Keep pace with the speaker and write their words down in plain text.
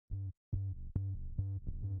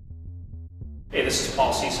Hey, this is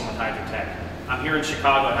Paul Ciesiun with HydroTec. I'm here in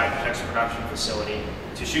Chicago at HydroTec's production facility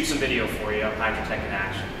to shoot some video for you of HydroTec in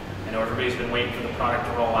action. I know everybody's been waiting for the product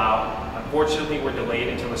to roll out. Unfortunately, we're delayed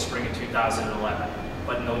until the spring of 2011.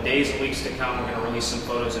 But in the days and weeks to come, we're going to release some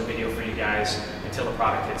photos and video for you guys until the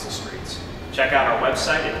product hits the streets. Check out our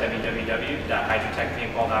website at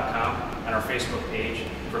www.hydrotecpaintball.com and our Facebook page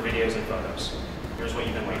for videos and photos. Here's what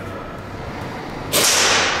you've been waiting for.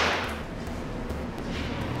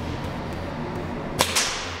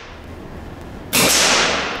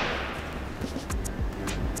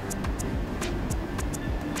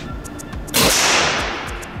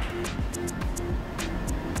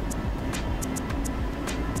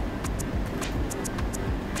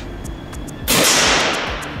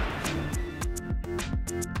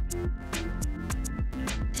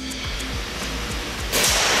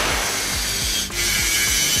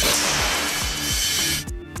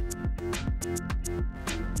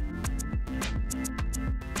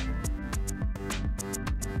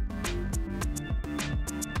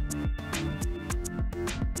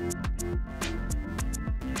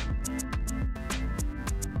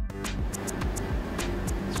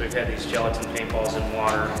 So we've had these gelatin paintballs in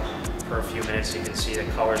water for a few minutes. You can see the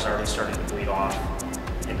color's already starting to bleed off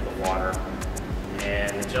into the water.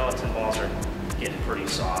 And the gelatin balls are getting pretty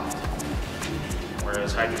soft,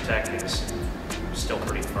 whereas HydroTec is still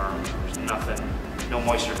pretty firm. There's no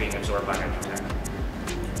moisture being absorbed by HydroTec.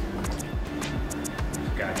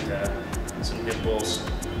 We've got some dimples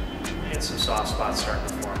and some soft spots starting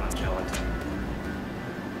to form on gelatin.